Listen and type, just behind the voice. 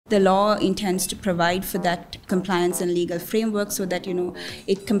The law intends to provide for that compliance and legal framework so that,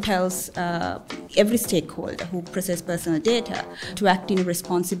 it compels every stakeholder who processes personal data to act in a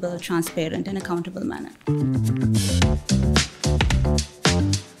responsible, transparent, and accountable manner.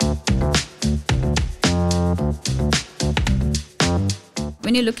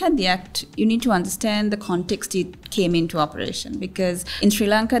 When you look at the Act, you need to understand the context it came into operation, because in Sri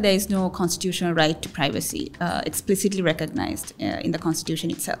Lanka there is no constitutional right to privacy explicitly recognized in the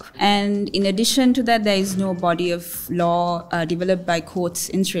constitution itself. And in addition to that, there is no body of law developed by courts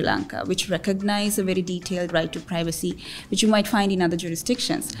in Sri Lanka which recognize a very detailed right to privacy, which you might find in other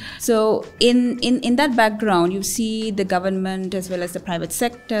jurisdictions. So in that background, you see the government as well as the private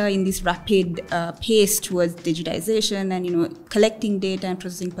sector in this rapid pace towards digitization and collecting data and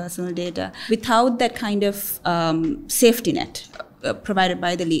processing personal data without that kind of safety net provided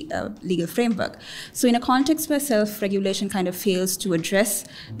by the legal framework. So in a context where self-regulation kind of fails to address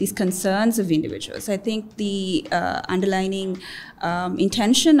these concerns of individuals, I think the underlining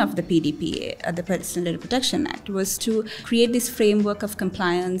intention of the PDPA, the Personal Data Protection Act, was to create this framework of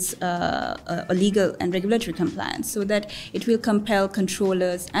compliance, legal and regulatory compliance, so that it will compel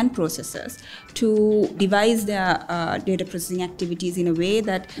controllers and processors to devise their data processing activities in a way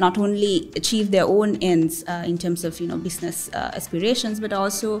that not only achieve their own ends in terms of business aspirations, but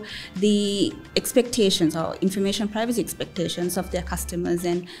also the expectations or information privacy expectations of their customers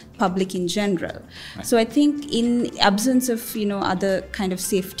and public in general. Right. So I think in absence of other kind of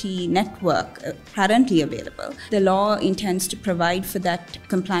safety network currently available, the law intends to provide for that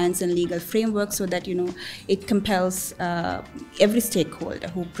compliance and legal framework so that it compels every stakeholder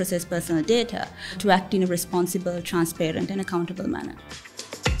who processes personal data to act in a responsible, transparent, and accountable manner.